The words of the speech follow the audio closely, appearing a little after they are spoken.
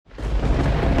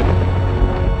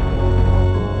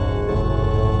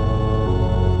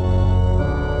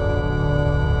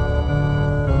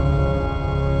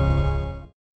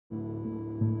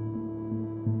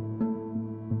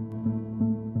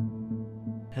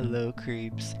Hello,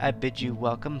 creeps. I bid you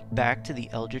welcome back to the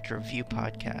Eldritch Review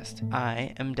podcast.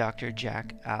 I am Dr.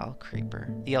 Jack Al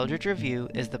Creeper. The Eldritch Review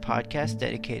is the podcast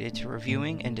dedicated to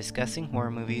reviewing and discussing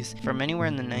horror movies from anywhere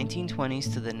in the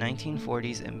 1920s to the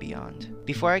 1940s and beyond.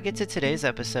 Before I get to today's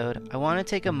episode, I want to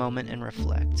take a moment and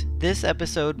reflect. This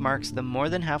episode marks the more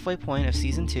than halfway point of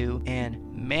season 2, and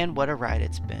man, what a ride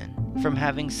it's been. From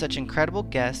having such incredible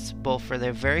guests, both for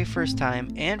their very first time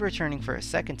and returning for a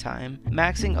second time,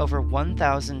 maxing over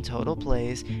 1,000 total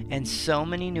plays, and so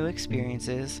many new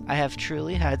experiences, I have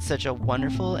truly had such a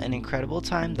wonderful and incredible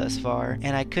time thus far,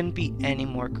 and I couldn't be any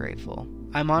more grateful.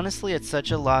 I'm honestly at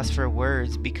such a loss for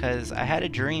words because I had a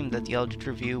dream that the Eldritch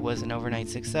Review was an overnight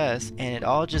success, and it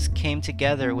all just came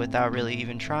together without really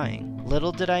even trying.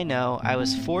 Little did I know, I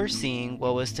was foreseeing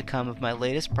what was to come of my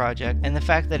latest project, and the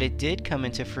fact that it did come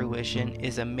into fruition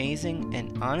is amazing,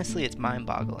 and honestly it's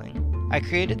mind-boggling. I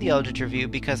created the Eldritch Review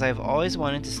because I've always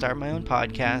wanted to start my own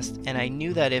podcast, and I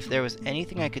knew that if there was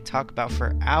anything I could talk about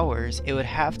for hours, it would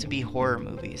have to be horror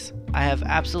movies. I have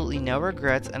absolutely no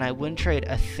regrets, and I wouldn't trade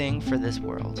a thing for this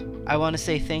world. I want to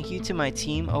say thank you to my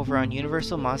team over on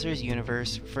Universal Monsters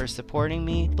Universe for supporting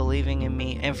me, believing in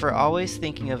me, and for always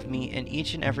thinking of me in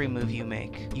each and every move you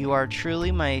make. You are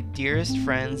truly my dearest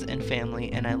friends and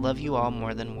family, and I love you all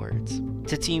more than words.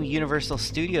 To Team Universal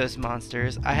Studios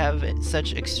Monsters, I have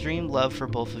such extreme love for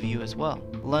both of you as well.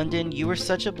 London, you were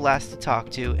such a blast to talk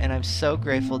to, and I'm so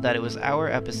grateful that it was our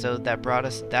episode that brought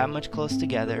us that much close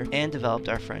together and developed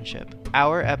our friendship.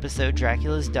 Our episode,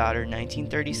 Dracula's Daughter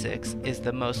 1936, is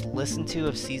the most listened to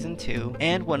of season 2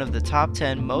 and one of the top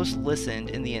 10 most listened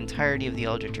in the entirety of the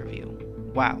Eldritch Review.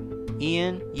 Wow.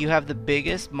 Ian, you have the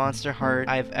biggest monster heart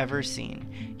I've ever seen.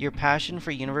 Your passion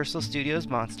for Universal Studios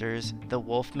monsters, the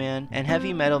Wolfman, and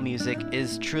heavy metal music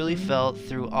is truly felt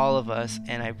through all of us,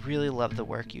 and I really love the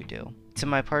work you do. To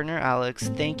my partner Alex,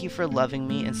 thank you for loving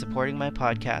me and supporting my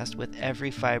podcast with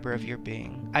every fiber of your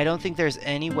being. I don't think there's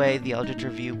any way the Eldritch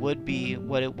Review would be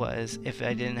what it was if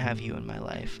I didn't have you in my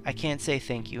life. I can't say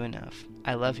thank you enough.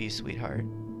 I love you, sweetheart.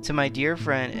 To my dear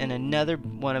friend and another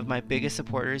one of my biggest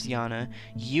supporters, Yana,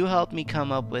 you helped me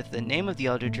come up with the name of the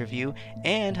Eldritch Review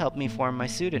and helped me form my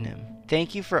pseudonym.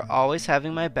 Thank you for always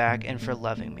having my back and for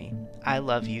loving me. I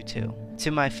love you too.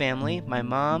 To my family, my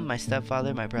mom, my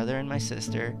stepfather, my brother, and my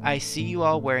sister, I see you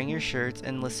all wearing your shirts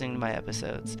and listening to my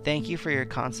episodes. Thank you for your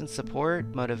constant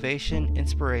support, motivation,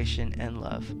 inspiration, and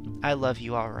love. I love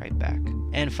you all right back.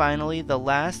 And finally, the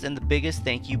last and the biggest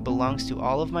thank you belongs to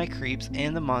all of my creeps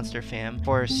and the Monster fam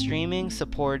for streaming,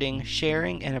 supporting,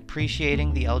 sharing, and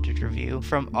appreciating the Eldritch Review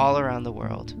from all around the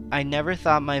world. I never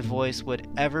thought my voice would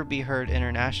ever be heard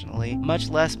internationally, much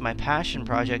less my passion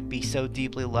project be so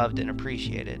deeply loved and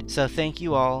appreciated. So thank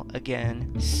you all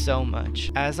again so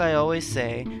much. As I always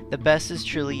say, the best is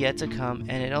truly yet to come,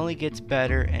 and it only gets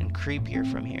better and creepier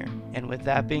from here. And with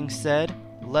that being said,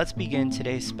 let's begin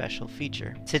today's special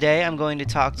feature. Today I'm going to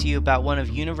talk to you about one of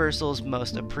Universal's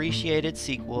most appreciated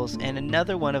sequels and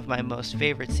another one of my most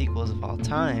favorite sequels of all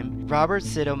time, Robert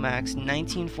Sidomac's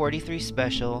 1943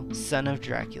 special, Son of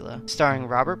Dracula, starring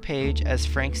Robert Page as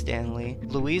Frank Stanley,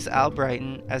 Louise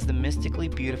Albrighton as the mystically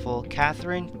beautiful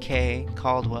Catherine K.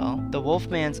 Caldwell, the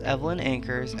Wolfman's Evelyn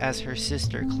Ankers as her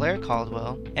sister Claire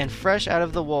Caldwell, and fresh out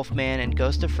of The Wolfman and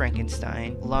Ghost of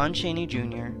Frankenstein, Lon Chaney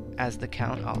Jr. as the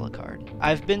Count Alucard.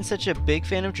 I've been such a big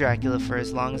fan of Dracula for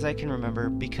as long as I can remember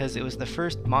because it was the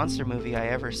first monster movie I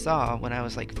ever saw when I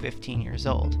was like 15 years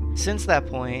old. Since that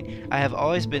point, I have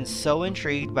always been so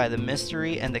intrigued by the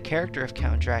mystery and the character of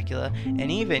Count Dracula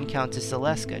and even Countess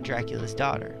Zaleska, Dracula's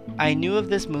daughter. I knew of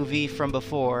this movie from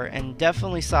before and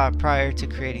definitely saw it prior to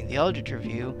creating the Eldritch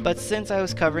Review, but since I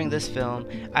was covering this film,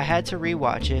 I had to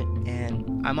rewatch it,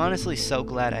 and I'm honestly so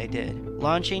glad I did.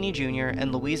 Lon Chaney Jr.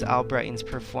 and Louise Albrighton's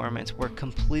performance were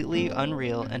completely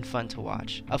unreal and fun to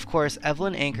watch. Of course,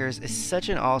 Evelyn Ankers is such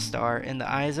an all-star in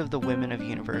the eyes of the women of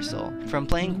Universal. From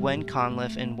playing Gwen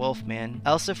Conliffe in Wolfman,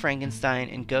 Elsa Frankenstein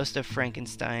in Ghost of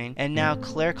Frankenstein, and now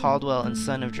Claire Caldwell in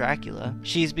Son of Dracula,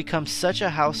 she's become such a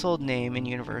household name in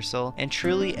Universal, and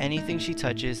truly anything she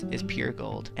touches is pure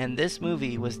gold. And this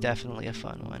movie was definitely a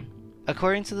fun one.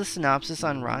 According to the synopsis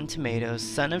on Rotten Tomatoes,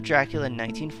 Son of Dracula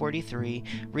 1943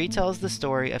 retells the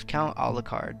story of Count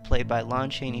Alucard, played by Lon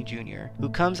Chaney Jr., who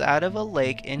comes out of a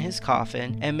lake in his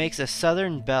coffin and makes a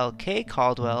Southern belle, Kay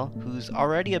Caldwell, who's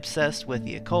already obsessed with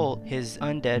the occult, his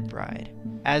undead bride.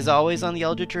 As always on the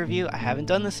Eldritch Review, I haven't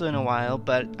done this in a while,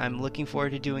 but I'm looking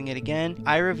forward to doing it again.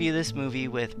 I review this movie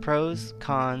with pros,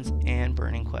 cons, and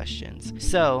burning questions.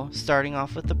 So, starting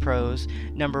off with the pros,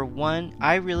 number 1,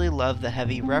 I really love the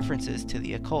heavy references to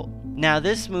the occult. Now,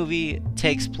 this movie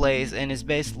takes place and is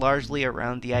based largely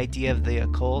around the idea of the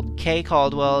occult. Kay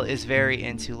Caldwell is very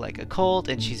into like occult,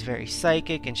 and she's very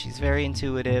psychic, and she's very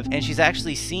intuitive, and she's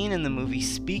actually seen in the movie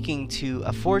speaking to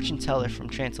a fortune teller from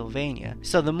Transylvania.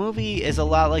 So the movie is a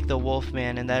lot like The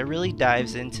Wolfman, and that really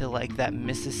dives into like that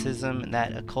mysticism and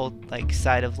that occult like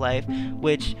side of life,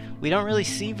 which we don't really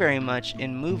see very much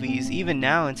in movies, even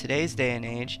now in today's day and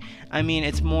age. I mean,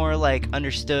 it's more like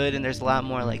understood, and there's a lot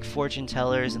more like fortune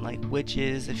tellers and like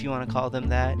witches, if you want to call them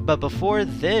that. But before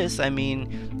this, I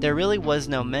mean, there really was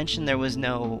no mention, there was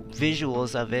no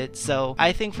visuals of it. So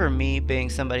I think for me, being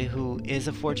somebody who is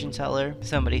a fortune teller,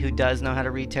 somebody who does know how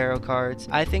to read tarot cards,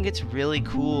 I think it's really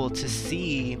cool to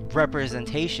see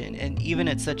representation, and even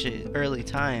at such an early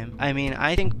time. I mean,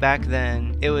 I think back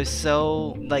then it was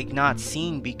so like not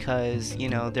seen because, you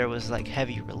know, there was like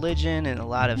heavy religion and a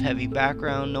lot of heavy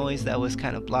background noise that was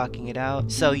kind of blocking it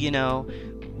out. So, you know,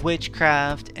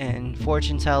 witchcraft and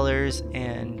fortune tellers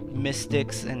and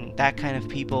mystics and that kind of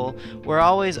people were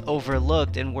always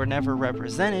overlooked and were never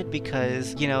represented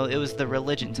because, you know, it was the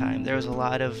religion time. There was a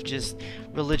lot of just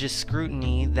religious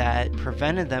scrutiny that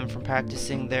prevented them from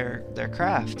practicing their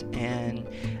craft. And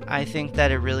I think that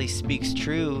it really speaks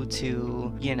true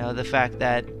to, you know, the fact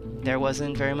that there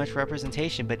wasn't very much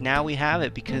representation, but now we have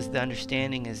it because the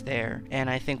understanding is there. And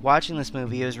I think watching this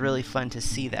movie, it was really fun to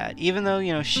see that. Even though,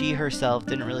 you know, she herself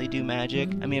didn't really do magic.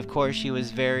 I mean, of course, she was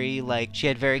very, like, she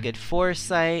had very good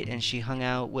foresight, and she hung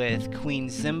out with Queen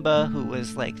Zimba, who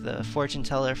was, like, the fortune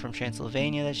teller from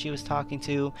Transylvania that she was talking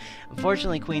to.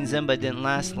 Unfortunately, Queen Zimba didn't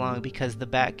last long because the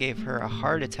bat gave her a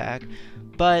heart attack.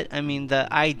 But, I mean,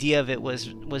 the idea of it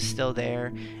was still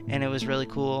there, and it was really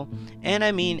cool. And,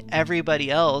 I mean,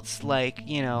 everybody else, like,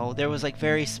 you know, there was, like,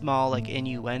 very small, like,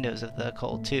 innuendos of the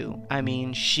occult, too. I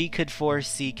mean, she could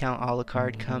foresee Count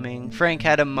Alucard coming. Frank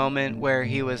had a moment where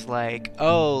he was like,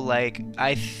 oh, like,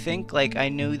 I think, like, I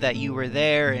knew that you were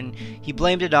there, and he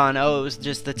blamed it on, oh, it was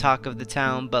just the talk of the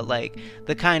town, but, like,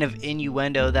 the kind of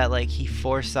innuendo that, like, he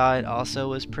foresaw it also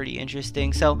was pretty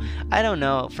interesting. So, I don't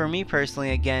know. For me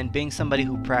personally, again, being somebody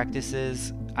who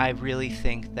practices, I really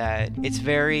think that it's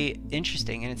very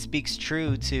interesting and it speaks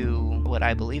true to what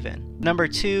I believe in. Number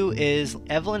 2 is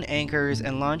Evelyn Ankers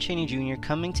and Lon Chaney Jr.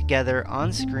 coming together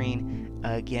on screen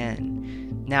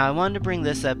again. Now, I wanted to bring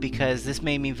this up because this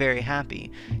made me very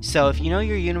happy. So, if you know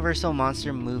your Universal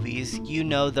Monster movies, you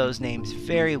know those names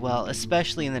very well,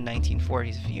 especially in the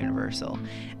 1940s of Universal.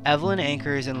 Evelyn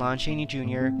Ankers and Lon Chaney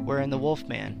Jr. were in The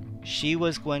Wolfman. She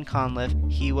was Gwen Conliffe,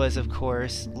 he was, of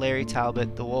course, Larry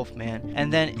Talbot, the Wolfman.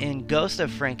 And then in Ghost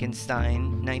of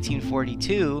Frankenstein,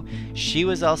 1942, she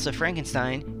was also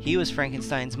Frankenstein, he was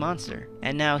Frankenstein's monster.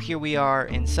 And now here we are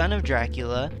in Son of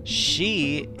Dracula,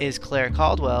 she is Claire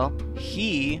Caldwell,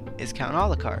 he is Count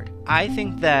Alucard. I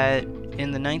think that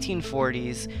in the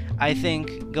 1940s, I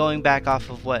think going back off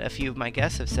of what a few of my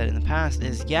guests have said in the past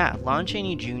is, yeah, Lon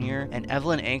Chaney Jr. and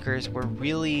Evelyn Ankers were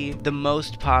really the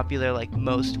most popular, like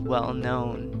most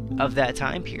well-known of that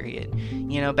time period.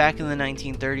 You know, back in the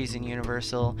 1930s in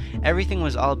Universal, everything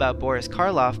was all about Boris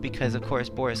Karloff because, of course,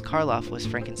 Boris Karloff was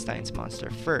Frankenstein's monster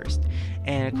first.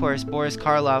 And, of course, Boris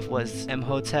Karloff was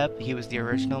Imhotep, he was the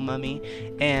original mummy,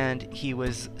 and he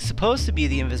was supposed to be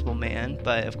the Invisible Man,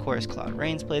 but, of course, Claude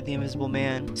Rains played the Invisible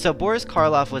Man. So Boris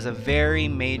Karloff was a very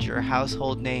major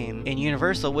household name in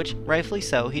Universal, which rightfully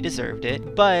so, he deserved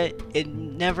it, but it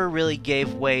never really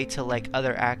gave way to like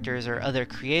other actors or other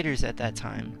creators at that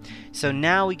time. So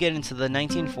now we get into the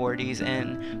 1940s,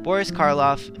 and Boris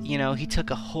Karloff, you know, he took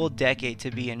a whole decade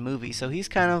to be in movies, so he's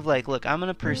kind of like, look, I'm going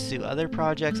to pursue other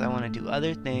projects, I want to do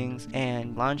other things,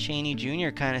 and Lon Chaney Jr.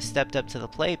 kind of stepped up to the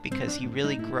plate because he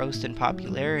really grossed in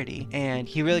popularity, and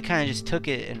he really kind of just took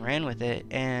it and ran with it.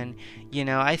 And, you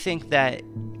know, I think that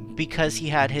because he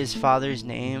had his father's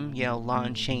name, you know,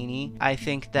 Lon Chaney, I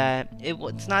think that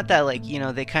it's not that, like, you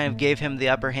know, they kind of gave him the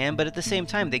upper hand, but at the same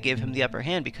time, they gave him the upper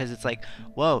hand because it's like,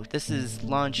 whoa, this is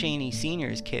Lon Chaney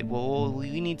Sr.'s kid. Well,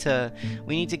 we need to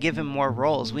give him more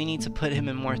roles. We need to put him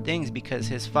in more things because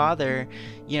his father,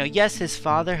 you know, yes, his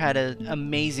father had an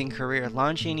amazing career.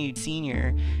 Lon Chaney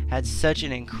Sr. had such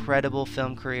an incredible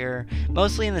film career.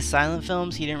 Mostly in the silent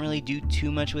films, he didn't really do too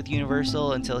much with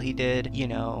Universal until he did, you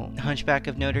know, Hunchback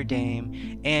of Notre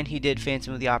Dame, and he did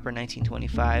Phantom of the Opera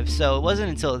 1925. So it wasn't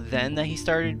until then that he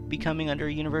started becoming under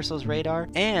Universal's radar,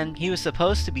 and he was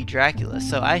supposed to be Dracula.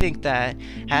 So I think that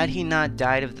had he not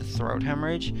died of the throat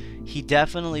hemorrhage, he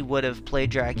definitely would have played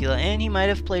Dracula, and he might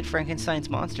have played Frankenstein's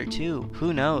monster too.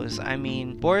 Who knows? I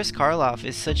mean, Boris Karloff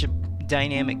is such a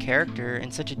dynamic character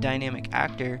and such a dynamic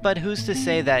actor. But who's to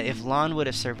say that if Lon would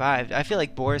have survived, I feel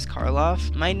like Boris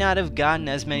Karloff might not have gotten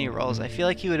as many roles. I feel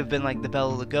like he would have been like the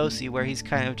Bela Lugosi, where he's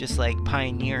kind of just like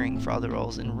pioneering for all the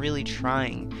roles and really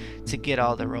trying to get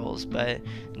all the roles. But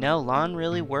no, Lon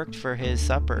really worked for his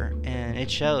supper, and it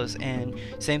shows. And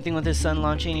same thing with his son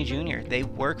Lon Chaney Jr. They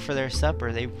work for their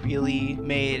supper. They really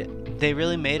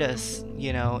made us,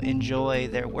 enjoy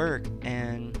their work,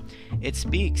 and it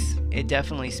speaks. It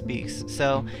definitely speaks.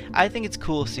 So I think it's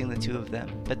cool seeing the two of them,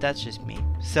 but that's just me.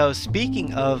 So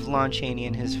speaking of Lon Chaney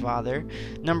and his father,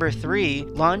 number 3,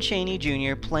 Lon Chaney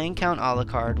Jr. playing Count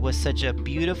Alucard was such a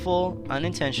beautiful,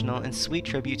 unintentional, and sweet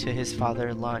tribute to his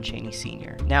father, Lon Chaney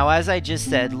Sr. Now, as I just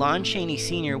said, Lon Chaney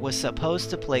Sr. was supposed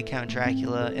to play Count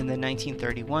Dracula in the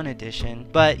 1931 edition,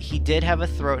 but he did have a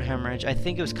throat hemorrhage. I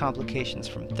think it was complications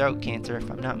from throat cancer, if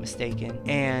I'm not mistaken.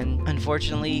 And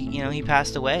unfortunately, he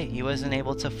passed away. He wasn't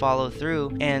able to follow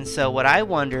through. And so what I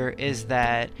wonder is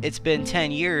that it's been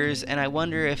 10 years, and I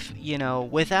wonder if,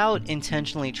 without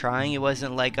intentionally trying, it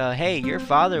wasn't like hey, your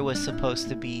father was supposed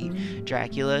to be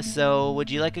Dracula, so would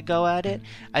you like a go at it?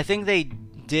 I think they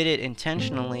did it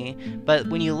intentionally, but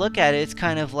when you look at it, it's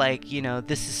kind of like,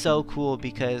 this is so cool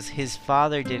because his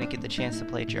father didn't get the chance to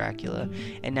play Dracula,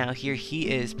 and now here he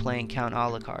is playing Count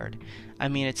Alucard. I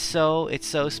mean, it's so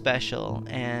special,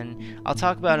 and I'll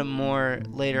talk about it more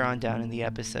later on down in the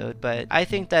episode, but I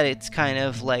think that it's kind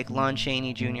of like Lon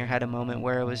Chaney Jr. had a moment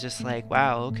where it was just like,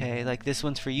 wow, okay, like this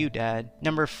one's for you, Dad.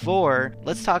 Number 4,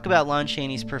 let's talk about Lon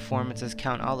Chaney's performance as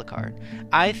Count Alucard.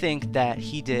 I think that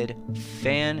he did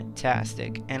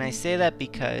fantastic, and I say that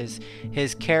because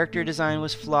his character design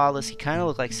was flawless. He kind of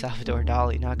looked like Salvador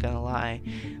Dali, not gonna lie,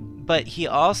 but he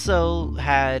also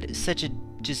had such a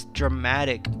just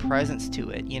dramatic presence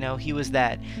to it. He was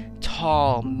that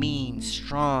tall, mean,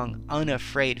 strong,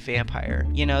 unafraid vampire.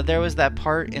 There was that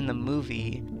part in the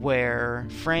movie where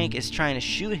Frank is trying to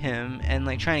shoot him and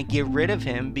like trying to get rid of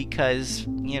him because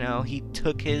he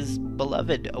took his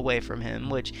beloved away from him,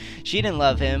 which she didn't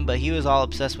love him, but he was all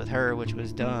obsessed with her, which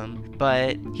was dumb.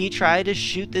 But he tried to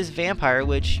shoot this vampire,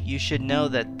 which you should know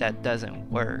that doesn't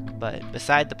work, but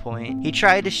beside the point. He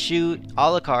tried to shoot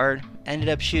Alucard, ended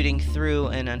up shooting through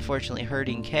and unfortunately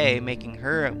hurting Kay, making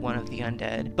her one of the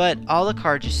undead. But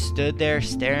Alucard just stood there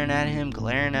staring at him,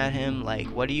 glaring at him like,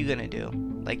 what are you gonna do?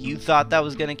 Like, you thought that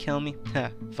was gonna kill me?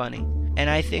 Funny. And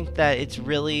I think that it's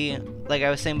really, like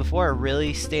I was saying before, it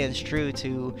really stands true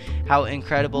to how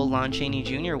incredible Lon Chaney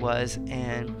Jr. was,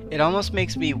 and it almost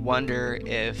makes me wonder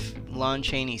if Lon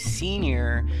Chaney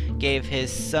Sr. gave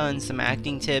his son some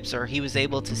acting tips, or he was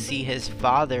able to see his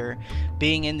father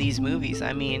being in these movies.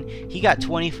 I mean, he got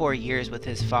 24 years with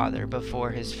his father before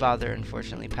his father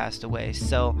unfortunately passed away.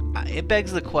 So it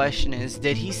begs the question is,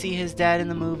 did he see his dad in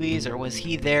the movies, or was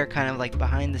he there kind of like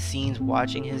behind the scenes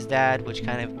watching his dad, which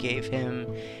kind of gave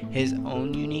him his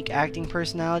own unique acting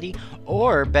personality?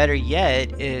 Or better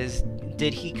yet is,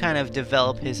 did he kind of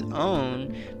develop his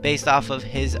own based off of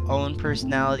his own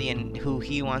personality and who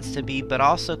he wants to be, but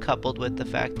also coupled with the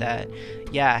fact that,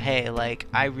 yeah, hey, like,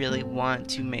 I really want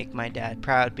to make my dad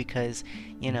proud because,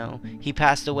 he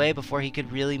passed away before he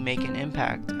could really make an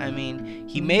impact. I mean,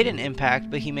 he made an impact,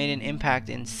 but he made an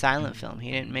impact in silent film. He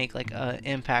didn't make like an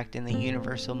impact in the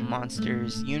Universal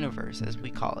Monsters universe, as we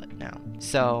call it now.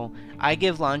 So I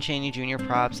give Lon Chaney Jr.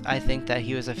 props. I think that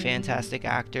he was a fantastic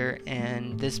actor,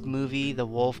 and this movie, The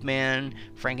Wolfman,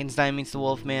 Frankenstein Meets the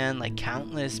Wolfman, like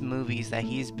countless movies that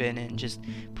he's been in just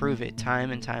prove it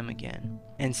time and time again.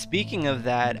 And speaking of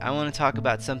that, I want to talk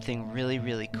about something really,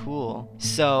 really cool.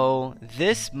 So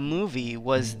this movie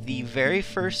was the very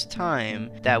first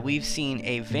time that we've seen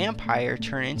a vampire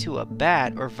turn into a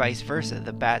bat, or vice versa,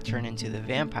 the bat turn into the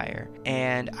vampire.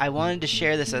 And I wanted to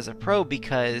share this as a pro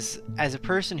because as a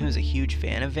person who's a huge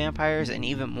fan of vampires and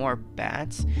even more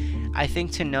bats, I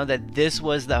think to know that this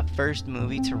was the first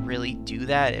movie to really do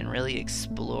that and really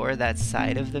explore that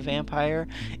side of the vampire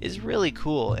is really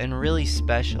cool and really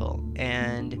special.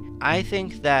 And I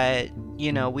think that,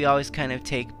 we always kind of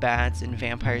take bats and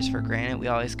vampires for granted. We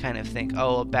always kind of think,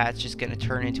 oh, a bat's just going to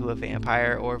turn into a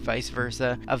vampire, or vice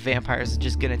versa. A vampire is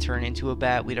just going to turn into a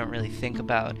bat. We don't really think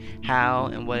about how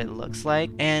and what it looks like.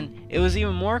 And it was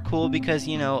even more cool because,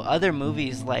 other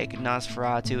movies like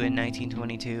Nosferatu in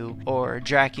 1922 or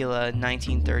Dracula in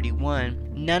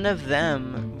 1931, none of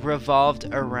them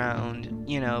revolved around,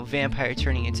 vampire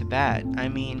turning into bat. I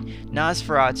mean,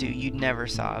 Nosferatu, you never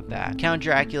saw a bat. Count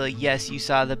Dracula, yes, you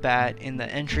saw the bat in the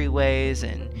entryways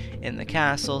and in the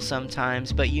castle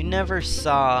sometimes, but you never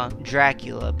saw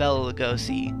Dracula, Bela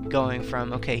Lugosi, going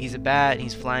from, okay, he's a bat,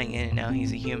 he's flying in, and now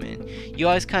he's a human. You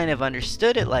always kind of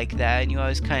understood it like that, and you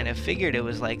always kind of figured it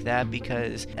was like that,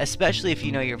 because especially if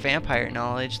you know your vampire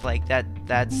knowledge, like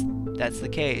that's the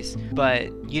case,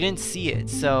 but you didn't see it.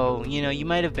 So you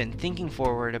might have been thinking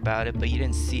forward about it, but you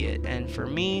didn't see it. And for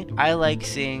me, I like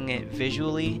seeing it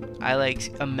visually. I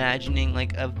like imagining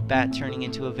like a bat turning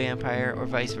into a vampire or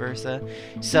vice versa.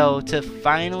 So to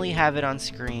finally have it on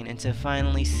screen and to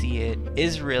finally see it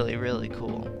is really, really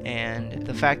cool. And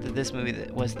the fact that this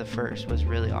movie was the first was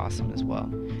really awesome as well.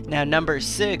 Now, number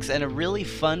 6, and a really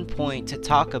fun point to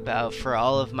talk about for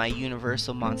all of my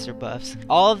Universal Monster buffs.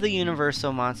 All of the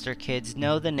Universal Monster kids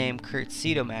know the name Kurt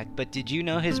Siodmak, but did you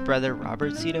know his brother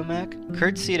Robert Siodmak?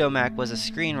 Kurt Siodmak was a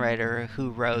screenwriter who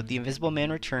wrote The Invisible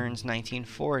Man Returns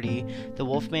 1940, The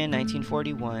Wolfman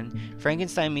 1941,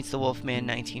 Frankenstein Meets the Wolfman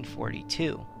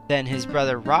 1942. Then his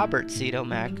brother Robert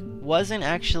Siodmak wasn't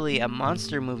actually a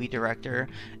monster movie director,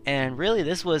 and really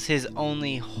this was his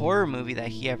only horror movie that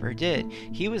he ever did.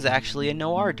 He was actually a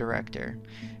noir director.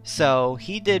 So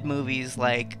he did movies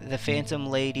like The Phantom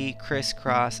Lady,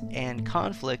 Crisscross, and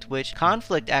Conflict, which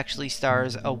Conflict actually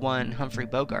stars a one Humphrey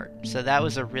Bogart. So that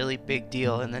was a really big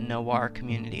deal in the noir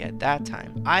community at that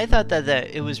time. I thought that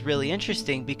it was really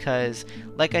interesting because,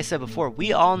 like I said before,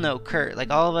 we all know Kurt.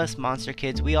 Like all of us monster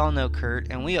kids, we all know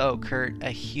Kurt, and we owe Kurt a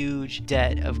huge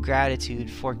debt of gratitude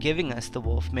for giving us The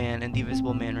Wolfman and The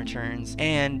Invisible Man Returns,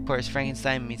 and of course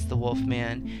Frankenstein Meets the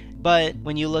Wolfman. But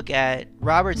when you look at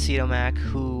Robert Siodmak,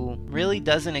 who really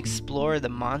doesn't explore the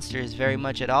monsters very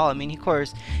much at all. I mean, of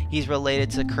course, he's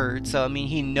related to Kurt, so I mean,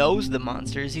 he knows the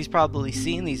monsters. He's probably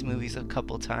seen these movies a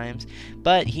couple times,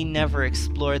 but he never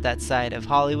explored that side of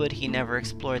Hollywood. He never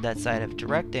explored that side of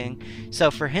directing.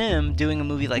 So for him, doing a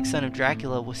movie like Son of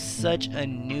Dracula was such a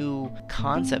new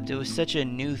concept. It was such a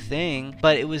new thing,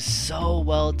 but it was so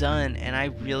well done, and I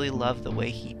really loved the way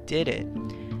he did it.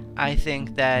 I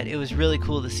think that it was really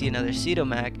cool to see another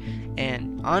Siodmak,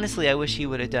 and honestly I wish he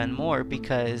would have done more,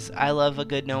 because I love a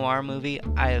good noir movie.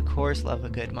 I of course love a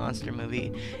good monster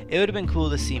movie. It would have been cool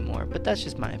to see more, but that's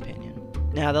just my opinion.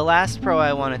 Now the last pro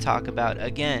I want to talk about,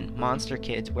 again, monster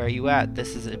kids, where are you at?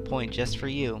 This is a point just for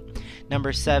you.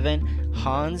 Number 7,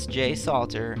 Hans J.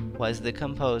 Salter was the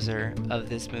composer of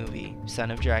this movie,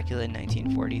 Son of Dracula in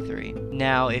 1943.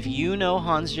 Now if you know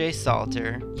Hans J.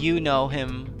 Salter, you know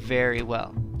him very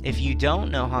well. If you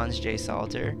don't know Hans J.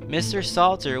 Salter, Mr.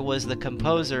 Salter was the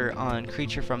composer on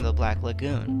Creature from the Black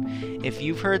Lagoon. If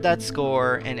you've heard that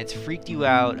score and it's freaked you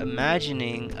out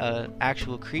imagining an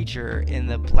actual creature in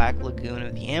the Black Lagoon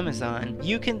of the Amazon,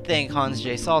 you can thank Hans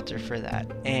J. Salter for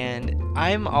that. And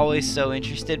I'm always so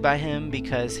interested by him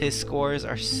because his scores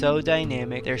are so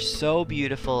dynamic, they're so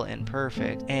beautiful and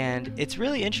perfect. And it's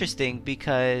really interesting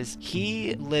because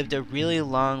he lived a really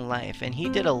long life and he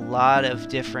did a lot of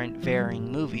different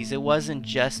varying movies. It wasn't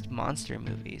just monster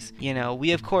movies.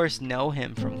 We of course know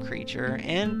him from Creature,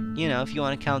 and if you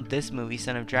want to count this movie,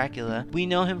 Son of Dracula, we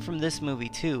know him from this movie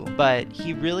too. But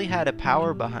he really had a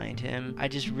power behind him. I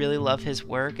just really love his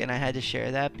work, and I had to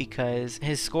share that because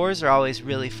his scores are always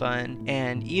really fun.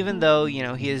 And even though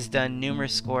he has done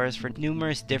numerous scores for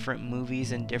numerous different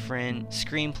movies and different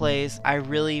screenplays, I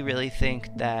really think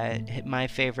that my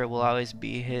favorite will always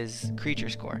be his Creature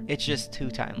score. It's just too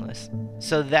timeless.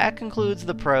 So that concludes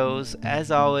the pros. As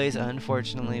always,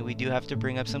 unfortunately, we do have to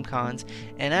bring up some cons,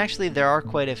 and actually there are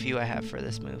quite a few I have for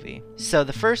this movie. So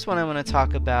the first one I want to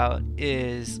talk about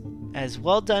is, as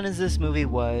well done as this movie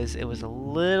was, it was a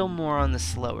little more on the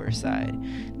slower side.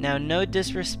 Now, no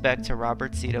disrespect to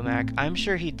Robert Siodmak, I'm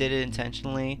sure he did it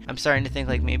intentionally. I'm starting to think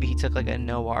like maybe he took like a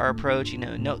noir approach.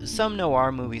 Some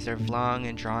noir movies are long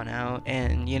and drawn out,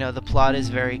 and the plot is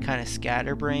very kind of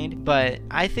scatterbrained. But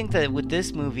I think that with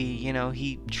this movie,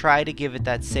 he tried to give it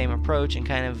that same approach and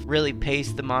kind of really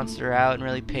pace the monster out and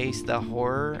really pace the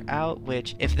horror out.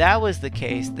 Which, if that was the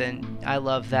case, then I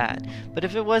love that. But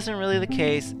if it wasn't really the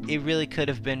case, it really could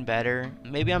have been better.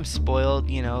 Maybe I'm spoiled.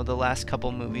 The last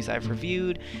couple movies I've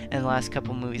reviewed and the last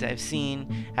couple movies I've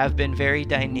seen have been very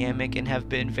dynamic and have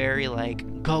been very like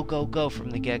go from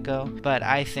the get-go. But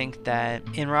I think that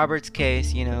in Robert's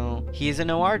case, he is a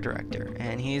noir director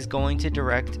and he's going to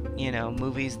direct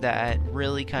movies that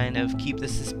really kind of keep the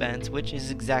suspense, which is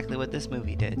exactly what this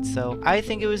movie did. So I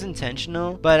think it was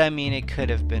intentional, but I mean, it could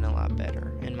have been a lot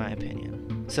better in my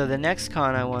opinion. So the next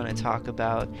con I want to talk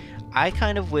about, I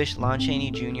kind of wish Lon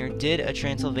Chaney Jr. did a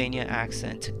Transylvania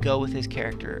accent to go with his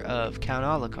character of Count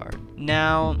Alucard.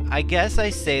 Now, I guess I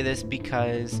say this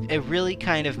because it really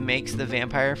kind of makes the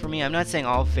vampire for me. I'm not saying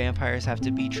all vampires have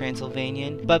to be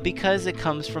Transylvanian, but because it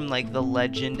comes from like the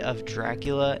legend of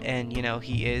Dracula, and you know,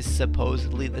 he is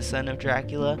supposedly the son of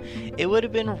Dracula, it would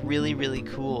have been really, really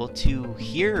cool to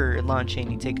hear Lon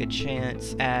Chaney take a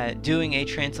chance at doing a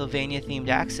Transylvania themed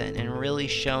accent and really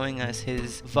showing us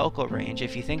his vocal range.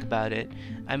 If you think about it,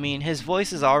 I mean, his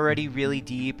voice is already really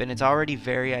deep and it's already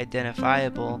very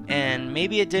identifiable, and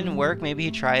maybe it didn't work, maybe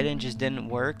he tried it and just didn't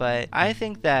work, but I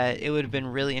think that it would have been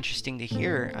really interesting to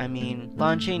hear. I mean,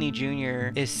 Lon Chaney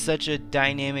Jr. is such a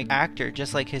dynamic actor,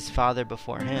 just like his father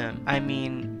before him. I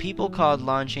mean, people called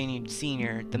Lon Chaney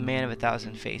Sr. the man of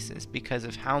 1,000 faces because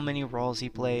of how many roles he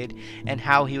played and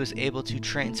how he was able to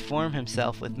transform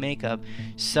himself with makeup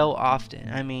so often.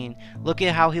 I mean, look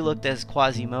at how he looked as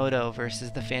Quasimodo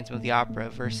versus the Phantom of the Opera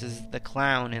versus the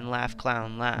clown in Laugh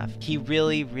Clown Laugh. He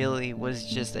really, really was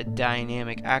just a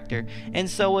dynamic actor, and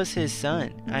so was his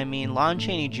son. I mean, Lon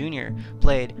Chaney Jr.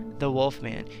 played the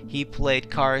Wolfman, he played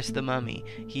Karis the Mummy,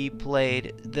 he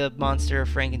played the Monster of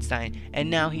Frankenstein, and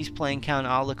now he's playing Count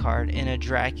Alucard in a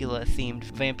Dracula themed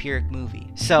vampiric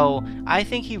movie. So I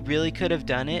think he really could have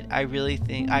done it. I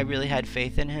really had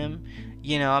faith in him.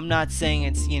 You know, I'm not saying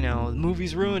it's, you know, the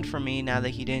movie's ruined for me now that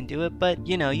he didn't do it, but,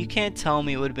 you know, you can't tell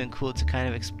me it would have been cool to kind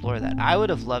of explore that. I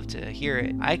would have loved to hear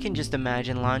it. I can just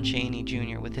imagine Lon Chaney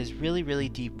Jr. with his really, really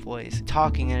deep voice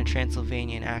talking in a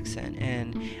Transylvanian accent,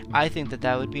 and I think that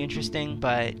that would be interesting,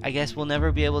 but I guess we'll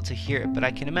never be able to hear it, but I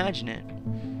can imagine it.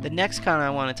 The next con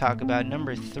I want to talk about,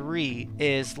 number 3,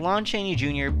 is Lon Chaney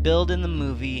Jr. billed in the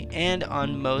movie and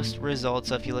on most results.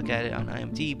 So if you look at it on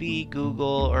IMDb,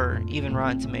 Google, or even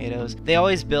Rotten Tomatoes, they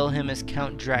always bill him as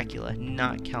Count Dracula,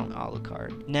 not Count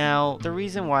Alucard. Now, the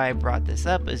reason why I brought this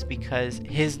up is because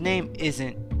his name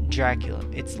isn't Dracula,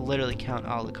 it's literally Count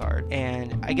Alucard,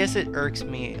 and I guess it irks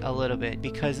me a little bit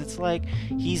because it's like,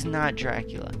 he's not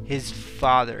Dracula, his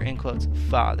father, in quotes,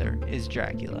 father is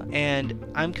Dracula, and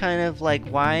I'm kind of like,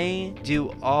 why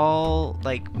do all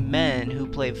like men who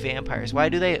play vampires, why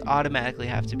do they automatically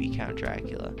have to be Count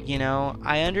Dracula? You know,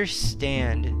 I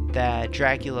understand that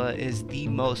Dracula is the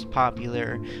most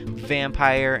popular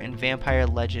vampire and vampire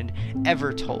legend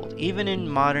ever told. Even in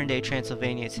modern day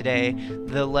Transylvania today,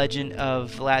 the legend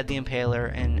of Vlad the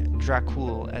Impaler and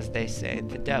Dracula, as they say,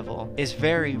 the devil, is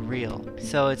very real.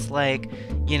 So it's like,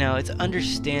 you know, it's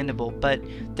understandable, but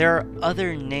there are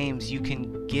other names you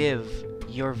can give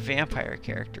your vampire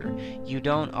character. You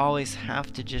don't always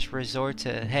have to just resort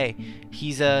to, hey,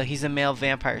 he's a male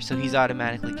vampire, so he's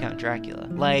automatically Count Dracula.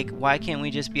 Like, why can't we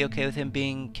just be okay with him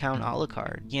being Count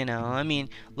Alucard? You know, I mean,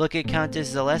 look at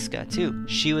Countess Zaleska too.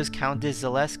 She was Countess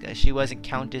Zaleska. She wasn't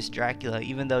Countess Dracula,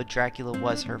 even though Dracula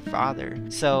was her father.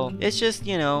 So it's just,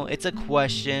 you know, it's a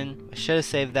question. I should have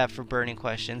saved that for burning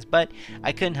questions, but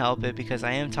I couldn't help it because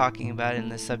I am talking about it in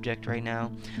this subject right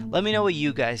now. Let me know what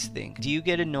you guys think. Do you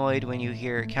get annoyed when you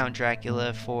hear Count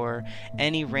Dracula for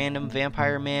any random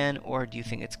vampire man, or do you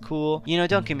think it's cool? You know,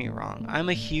 don't get me wrong, I'm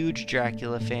a huge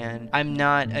Dracula fan. I'm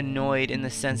not annoyed in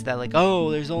the sense that like, oh,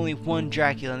 there's only one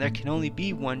Dracula and there can only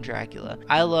be one Dracula.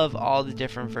 I love all the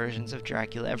different versions of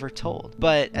Dracula ever told,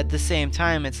 but at the same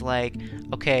time it's like,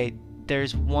 okay,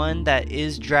 there's one that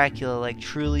is Dracula, like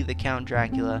truly the Count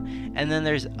Dracula, and then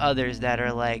there's others that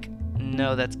are like,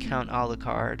 no, that's Count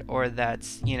Alucard, or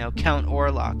that's, you know, Count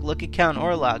Orlok. Look at Count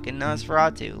Orlok and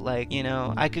Nosferatu. Like, you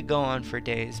know, I could go on for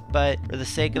days, but for the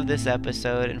sake of this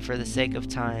episode and for the sake of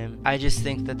time, I just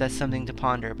think that that's something to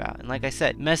ponder about. And like I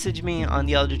said, message me on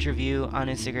the Eldritch Review on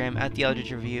Instagram at the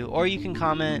Eldritch Review, or you can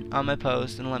comment on my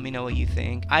post and let me know what you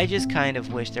think. I just kind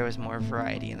of wish there was more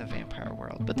variety in the vampire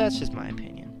world, but that's just my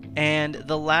opinion. And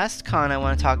the last con I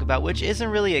want to talk about, which isn't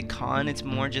really a con, it's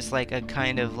more just like a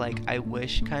kind of like I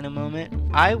wish kind of moment.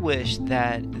 I wish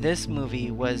that this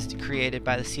movie was created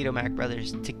by the Cedomac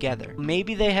brothers together.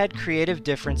 Maybe they had creative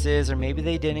differences, or maybe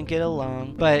they didn't get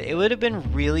along, but it would have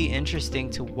been really interesting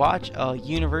to watch a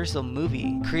Universal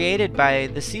movie created by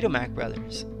the Cedomac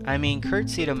brothers. I mean, Kurt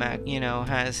Cedomac, you know,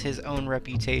 has his own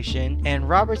reputation, and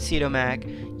Robert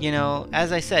Cedomac, you know,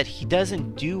 as I said, he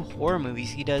doesn't do horror movies,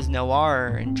 he does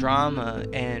noir and drama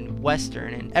and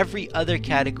western and every other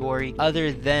category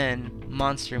other than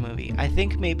monster movie. I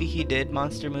think maybe he did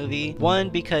monster movie. One,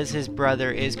 because his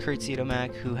brother is Kurt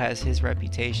Siedlmack, who has his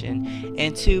reputation,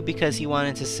 and two, because he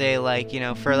wanted to say, like, you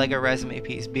know, for like a resume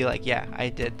piece, be like, yeah, I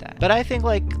did that. But I think,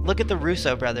 like, look at the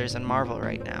Russo brothers in Marvel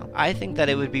right now. I think that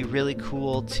it would be really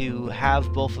cool to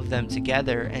have both of them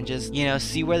together and just, you know,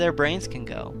 see where their brains can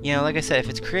go. You know, like I said, if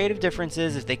it's creative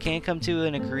differences, if they can't come to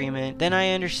an agreement, then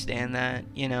I understand that.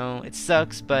 You know, it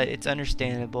sucks, but it's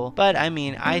understandable. But I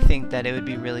mean, I think that it would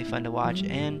be really fun to watch,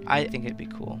 and I think it'd be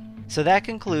cool. So that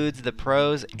concludes the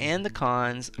pros and the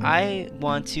cons. I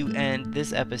want to end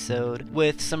this episode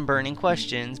with some burning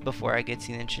questions before I get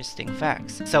to the interesting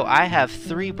facts. So I have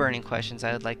 3 burning questions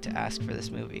I would like to ask for this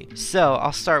movie. So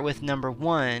I'll start with number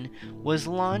 1. Was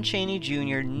Lon Chaney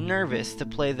Jr. nervous to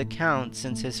play the Count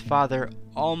since his father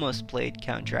almost played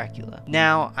Count Dracula?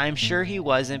 Now, I'm sure he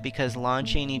wasn't, because Lon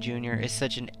Chaney Jr. is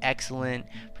such an excellent,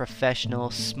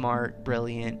 professional, smart,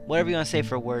 brilliant, whatever you want to say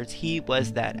for words, he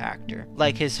was that actor,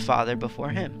 like his father before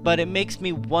him. But it makes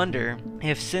me wonder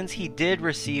if, since he did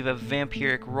receive a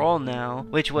vampiric role now,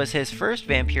 which was his first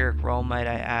vampiric role, might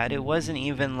I add, it wasn't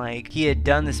even like he had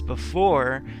done this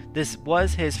before, this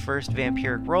was his first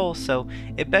vampiric role, so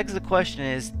it begs the question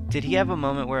is, did he have a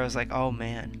moment where I was like, oh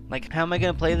man, like, how am I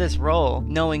going to play this role,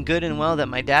 knowing good and well that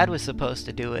my dad was supposed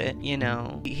to do it? You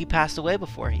know, he passed away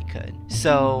before he could.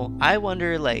 So I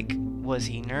wonder, like, was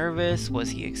he nervous? Was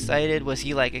he excited? Was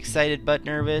he like excited but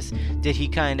nervous? Did he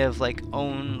kind of like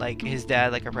own like his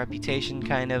dad, like a reputation,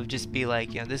 kind of just be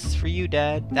like, you know, this is for you,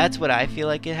 Dad? That's what I feel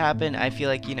like it happened. I feel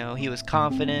like, you know, he was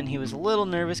confident. He was a little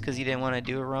nervous because he didn't want to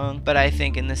do it wrong. But I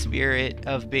think in the spirit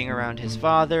of being around his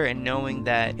father and knowing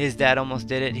that his dad almost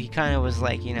did it, he kind of was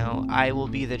like, you know, I will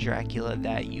be the Dracula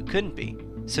that you couldn't be.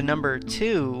 So number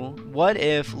 2, what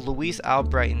if Louise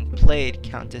Albrighton played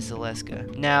Countess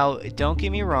Zaleska? Now, don't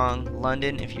get me wrong,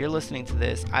 London, if you're listening to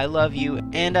this, I love you,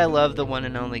 and I love the one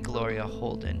and only Gloria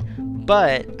Holden.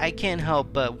 But I can't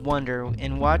help but wonder,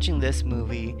 in watching this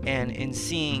movie and in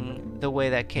seeing the way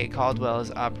that Kate Caldwell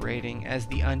is operating as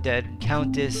the undead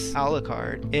Countess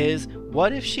Alucard, is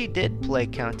what if she did play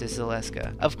Countess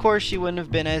Zaleska? Of course, she wouldn't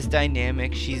have been as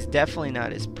dynamic. She's definitely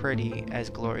not as pretty as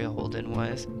Gloria Holden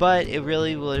was. But it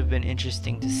really would have been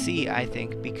interesting to see, I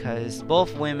think, because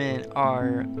both women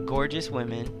are gorgeous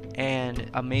women and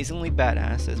amazingly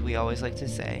badass, as we always like to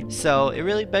say. So it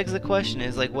really begs the question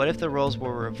is, like, what if the roles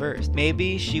were reversed?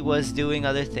 Maybe she was doing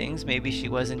other things. Maybe she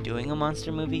wasn't doing a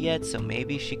monster movie yet, so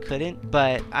maybe she couldn't.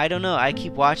 But I don't know. I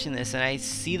keep watching this and I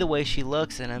see the way she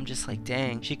looks and I'm just like,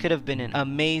 dang, she could have been an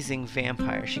amazing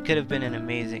vampire. She could have been an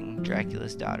amazing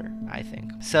Dracula's daughter, I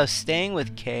think. So staying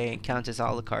with Kay, Countess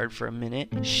Alucard, for a minute,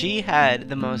 she had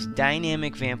the most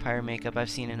dynamic vampire makeup I've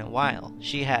seen in a while.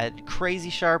 She had crazy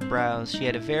sharp brows. She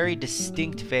had a very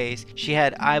distinct face. She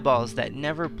had eyeballs that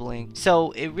never blinked.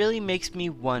 So it really makes me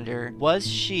wonder, was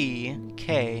she,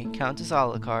 Kay, Countess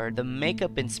Alucard, the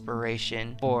makeup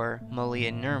inspiration for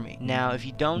Malia Nurmi? Now, if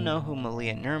you don't know who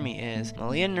Malia Nurmi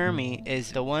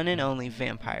is the one and only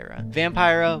Vampira.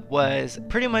 Vampira was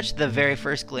pretty much the very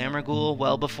first glamour ghoul,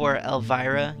 well before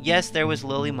Elvira. Yes, there was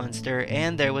Lily Munster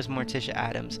and there was Morticia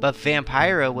Addams, but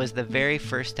Vampira was the very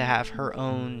first to have her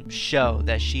own show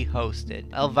that she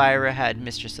hosted. Elvira had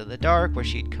Mistress of the Dark, where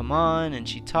she'd come on and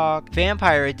she'd talk.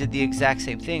 Vampira did the exact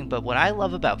same thing, but what I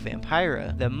love about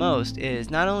Vampira the most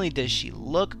is not only does she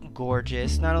look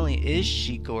gorgeous, not only is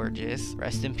she gorgeous,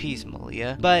 rest in peace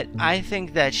Malia, but I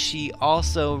think that she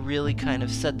also really kind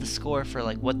of set the score for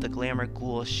like what the glamour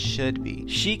ghoul should be.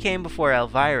 She came before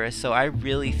Elvira, so I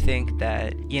really think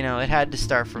that, you know, it had to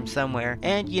start from somewhere.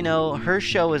 And, you know, her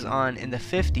show was on in the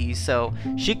 50s, so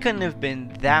she couldn't have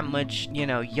been that much, you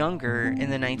know, younger in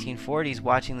the 1940s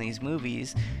watching these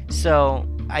movies. So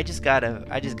I just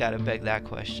gotta beg that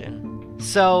question.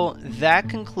 So that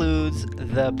concludes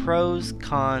the pros,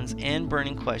 cons, and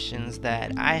burning questions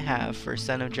that I have for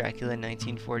Son of Dracula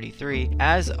 1943.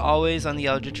 As always on the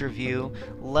Eldritch Review,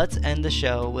 let's end the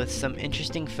show with some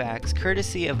interesting facts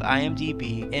courtesy of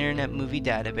IMDb, Internet Movie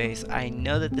Database. I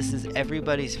know that this is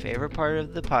everybody's favorite part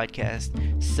of the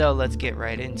podcast, so let's get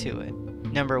right into it.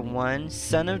 Number 1,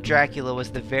 Son of Dracula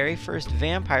was the very first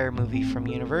vampire movie from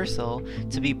Universal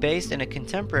to be based in a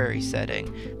contemporary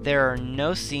setting. There are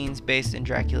no scenes based in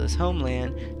Dracula's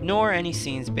homeland, nor any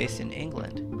scenes based in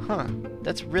England.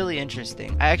 That's really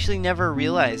interesting. I actually never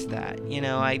realized that. You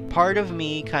know, part of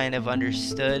me kind of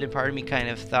understood, and part of me kind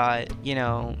of thought, you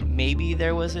know, maybe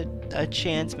there was a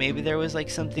chance, maybe there was like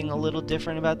something a little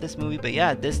different about this movie, but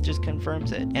yeah, this just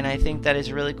confirms it. And I think that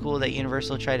is really cool that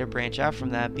Universal tried to branch out from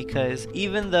that, because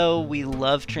even though we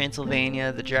love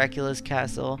Transylvania, the Dracula's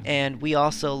castle, and we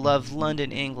also love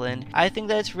London, England, I think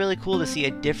that it's really cool to see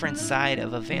a different side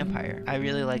of a vampire. I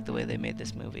really like the way they made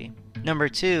this movie. Number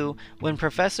 2, when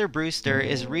Professor Brewster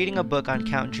is reading a book on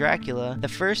Count Dracula, the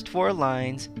first 4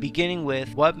 lines, beginning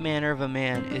with "What manner of a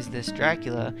man is this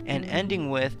Dracula?" and ending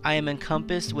with "I am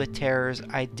encompassed with terrors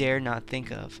I dare not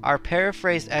think of," are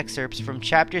paraphrased excerpts from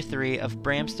Chapter 3 of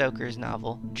Bram Stoker's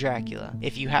novel, Dracula.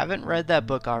 If you haven't read that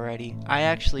book already, I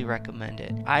actually recommend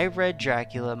it. I read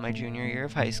Dracula my junior year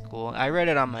of high school. I read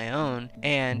it on my own,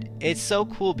 and it's so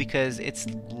cool because it's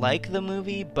like the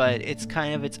movie, but it's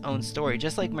kind of its own story,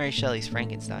 just like Mary Shelley's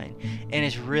Frankenstein, and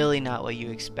it's really not what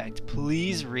you expect.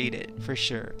 Please read it, for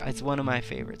sure. It's one of my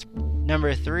favorites.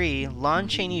 Number 3, Lon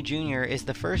Chaney Jr. is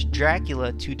the first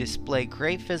Dracula to display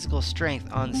great physical strength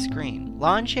on screen.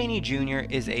 Lon Chaney Jr.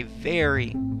 is a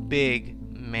very big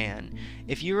man.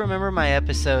 If you remember my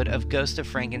episode of Ghost of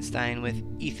Frankenstein with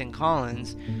Ethan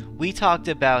Collins, we talked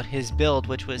about his build,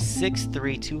 which was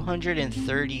 6'3",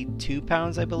 232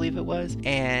 pounds, I believe it was,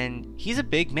 and he's a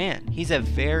big man. He's a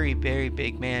very, very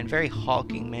big man, very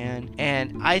hulking man,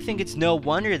 and I think it's no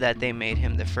wonder that they made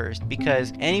him the first,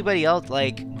 because anybody else,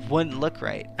 like, wouldn't look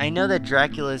right. I know that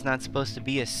Dracula is not supposed to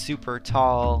be a super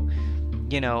tall,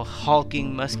 you know,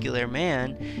 hulking, muscular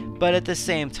man, but at the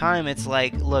same time, it's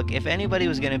like, look, if anybody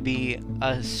was going to be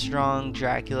a strong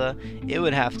Dracula, it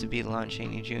would have to be Lon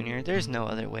Chaney Jr. There's no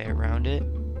other way around it.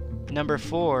 Number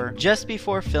 4, just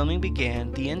before filming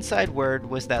began, the inside word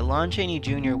was that Lon Chaney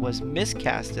Jr. was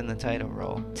miscast in the title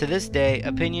role. To this day,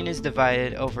 opinion is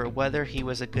divided over whether he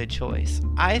was a good choice.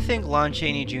 I think Lon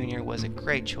Chaney Jr. was a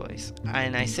great choice,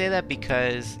 and I say that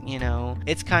because, you know,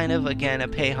 it's kind of, again, a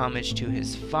pay homage to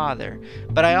his father,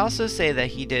 but I also say that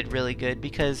he did really good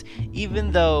because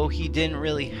even though he didn't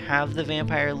really have the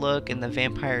vampire look and the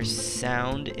vampire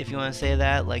sound, if you want to say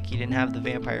that, like he didn't have the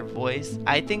vampire voice,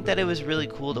 I think that it was really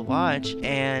cool to watch.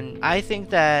 And I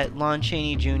think that Lon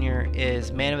Chaney Jr.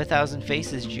 is Man of a Thousand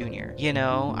Faces Jr. You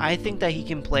know, I think that he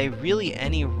can play really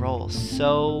any role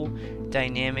so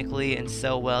dynamically and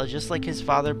so well, just like his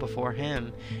father before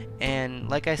him. And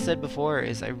like I said before,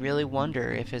 is I really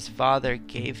wonder if his father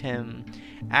gave him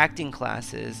acting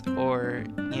classes or,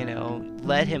 you know,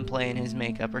 let him play in his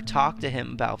makeup or talk to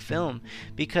him about film,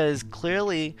 because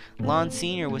clearly Lon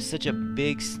Sr. was such a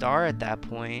big star at that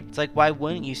point. It's like, why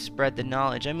wouldn't you spread the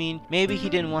knowledge? I mean, maybe he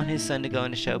didn't want his son to go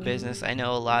into show business. I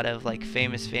know a lot of like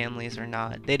famous families are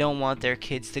not. They don't want their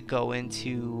kids to go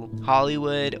into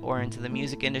Hollywood or into the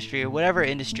music industry or whatever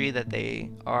industry that they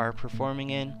are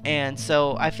performing in. And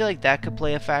so I feel like that could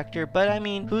play a factor, but I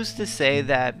mean, who's to say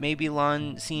that maybe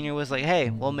Lon Sr. was like,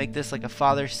 hey, we'll make this like a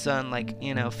father-son, like,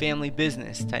 you know, family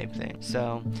business type thing.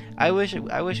 So I wish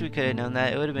we could have known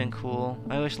that. It would have been cool.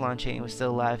 I wish Lon Chaney was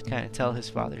still alive to kind of tell his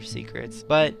father's secrets,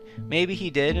 but maybe he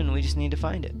did and we just need to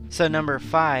find it. So number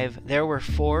 5, there were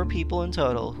 4 people in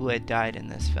total who had died in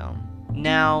this film.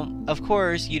 Now, of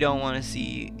course, you don't want to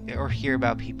see or hear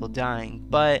about people dying,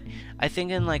 but I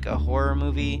think in like a horror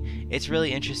movie, it's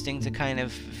really interesting to kind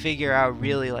of figure out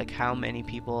really like how many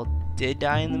people did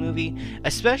die in the movie,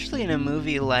 especially in a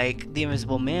movie like The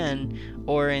Invisible Man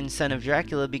or in Son of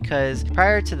Dracula, because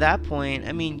prior to that point,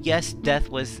 I mean, yes, death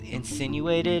was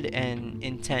insinuated and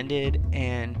intended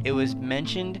and it was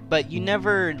mentioned, but you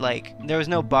never, like, there was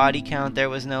no body count, there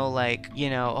was no like, you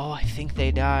know, oh, I think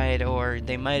they died or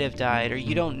they might have died, or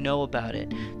you don't know about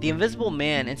it. The Invisible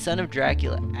Man and Son of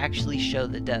Dracula actually show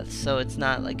the deaths, so it's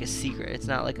not like a secret. It's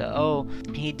not like a, oh,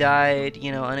 he died,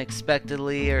 you know,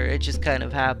 unexpectedly, or it just kind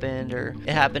of happened, or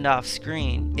it happened off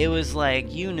screen. It was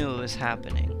like you knew it was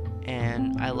happening,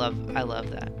 and I love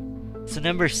that. So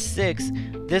number 6,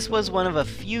 this was one of a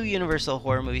few Universal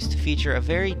horror movies to feature a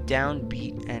very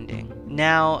downbeat ending.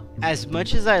 Now, as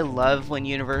much as I love when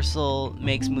Universal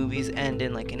makes movies end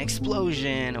in like an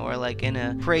explosion or like in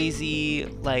a crazy,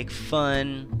 like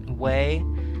fun way,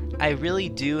 I really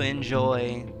do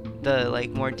enjoy the like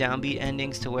more downbeat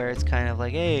endings to where it's kind of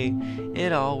like, hey,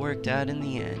 it all worked out in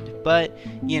the end. But,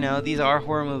 you know, these are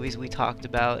horror movies we talked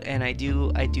about, and I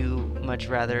do much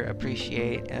rather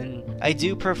appreciate, and I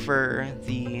do prefer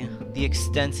the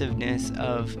extensiveness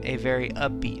of a very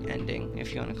upbeat ending,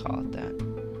 if you want to call it that.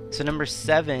 So number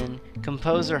 7,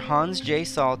 composer Hans J.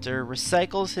 Salter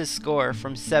recycles his score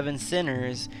from Seven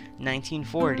Sinners,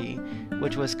 1940,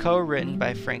 which was co-written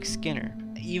by Frank Skinner.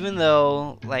 even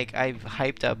though like I've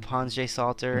hyped up Hans J.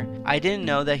 Salter, I didn't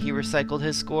know that he recycled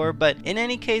his score, but in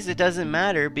any case it doesn't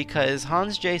matter because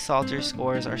Hans J. Salter's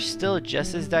scores are still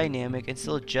just as dynamic and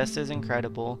still just as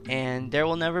incredible, and there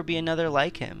will never be another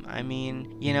like him. I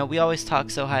mean, you know, we always talk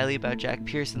so highly about Jack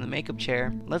Pierce in the makeup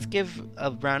chair. Let's give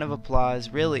a round of applause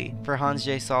really for Hans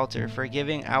J. Salter for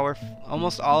giving our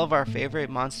almost all of our favorite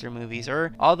monster movies,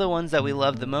 or all the ones that we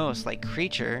love the most, like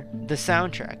Creature, the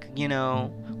soundtrack. You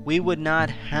know, we would not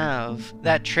have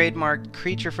that trademark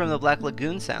Creature from the Black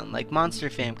Lagoon sound like Monster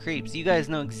Fam Creeps. You guys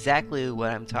know exactly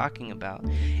what I'm talking about.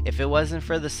 If it wasn't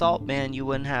for the Salt Band, you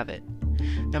wouldn't have it.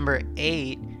 Number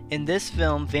 8. In this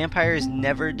film, vampires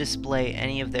never display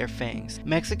any of their fangs.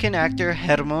 Mexican actor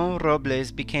Hermón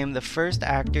Robles became the first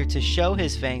actor to show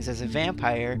his fangs as a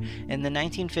vampire in the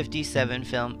 1957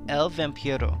 film El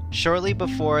Vampiro, shortly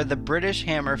before the British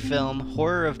Hammer film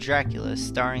Horror of Dracula,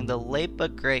 starring the late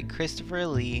but great Christopher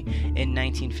Lee in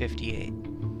 1958.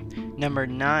 Number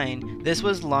 9. This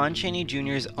was Lon Chaney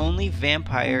Jr.'s only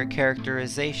vampire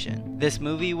characterization. This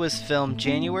movie was filmed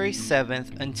January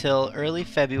 7th until early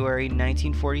February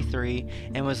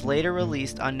 1943 and was later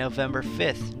released on November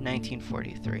 5th,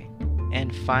 1943.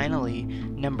 And finally,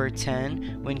 number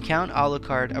 10, when Count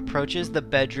Alucard approaches the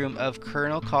bedroom of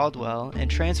Colonel Caldwell and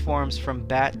transforms from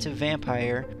bat to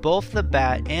vampire, both the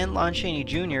bat and Lon Chaney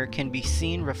Jr. can be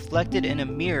seen reflected in a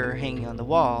mirror hanging on the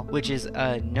wall, which is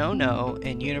a no-no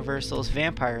in Universal's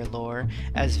vampire lore,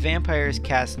 as vampires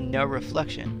cast no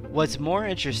reflection. What's more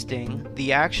interesting,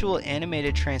 the actual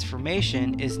animated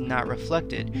transformation is not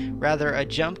reflected, rather a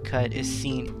jump cut is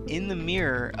seen in the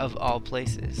mirror of all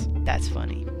places. That's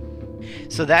funny.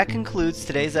 So that concludes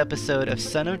today's episode of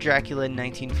Son of Dracula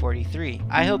 1943.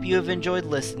 I hope you have enjoyed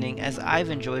listening as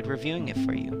I've enjoyed reviewing it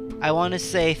for you. I want to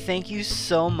say thank you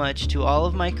so much to all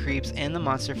of my creeps and the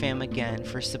Monster Fam again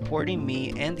for supporting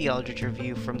me and the Eldritch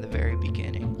Review from the very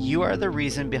beginning. You are the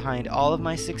reason behind all of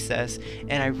my success,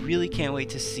 and I really can't wait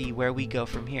to see where we go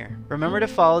from here. Remember to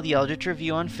follow the Eldritch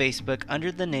Review on Facebook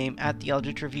under the name @The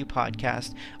Eldritch Review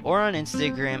Podcast, or on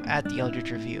Instagram @The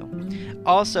Eldritch Review.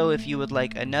 Also, if you would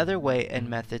like another way and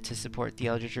method to support the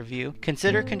Eldritch Review,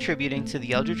 consider contributing to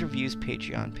the Eldritch Review's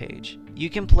Patreon page. You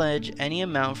can pledge any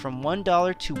amount from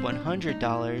 $1 to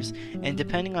 $100, and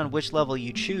depending on which level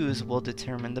you choose will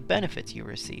determine the benefits you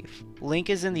receive. Link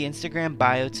is in the Instagram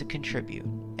bio to contribute.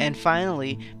 And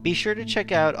finally, be sure to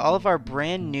check out all of our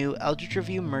brand new Eldritch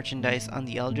Review merchandise on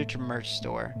the Eldritch merch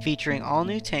store, featuring all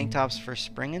new tank tops for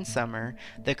spring and summer,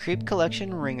 the Creep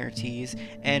Collection ringer tees,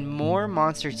 and more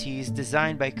monster tees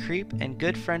designed by Creep and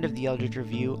good friend of the Eldritch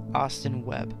Review, Austin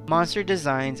Webb. Monster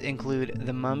designs include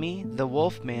the Mummy, the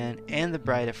Wolfman, and the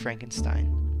Bride of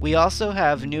Frankenstein. We also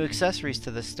have new accessories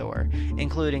to the store,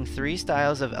 including 3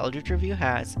 styles of Eldritch Review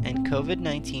hats and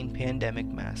COVID-19 pandemic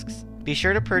masks. Be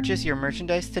sure to purchase your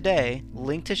merchandise today.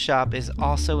 Link to shop is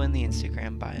also in the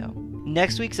Instagram bio.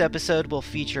 Next week's episode will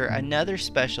feature another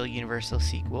special Universal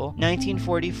sequel,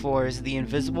 1944's The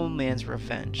Invisible Man's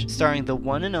Revenge, starring the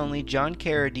one and only John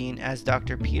Carradine as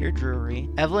Dr. Peter Drury,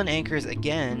 Evelyn Ankers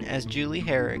again as Julie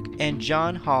Herrick, and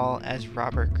John Hall as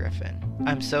Robert Griffin.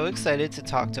 I'm so excited to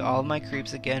talk to all of my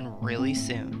creeps again really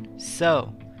soon.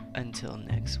 So, until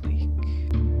next week.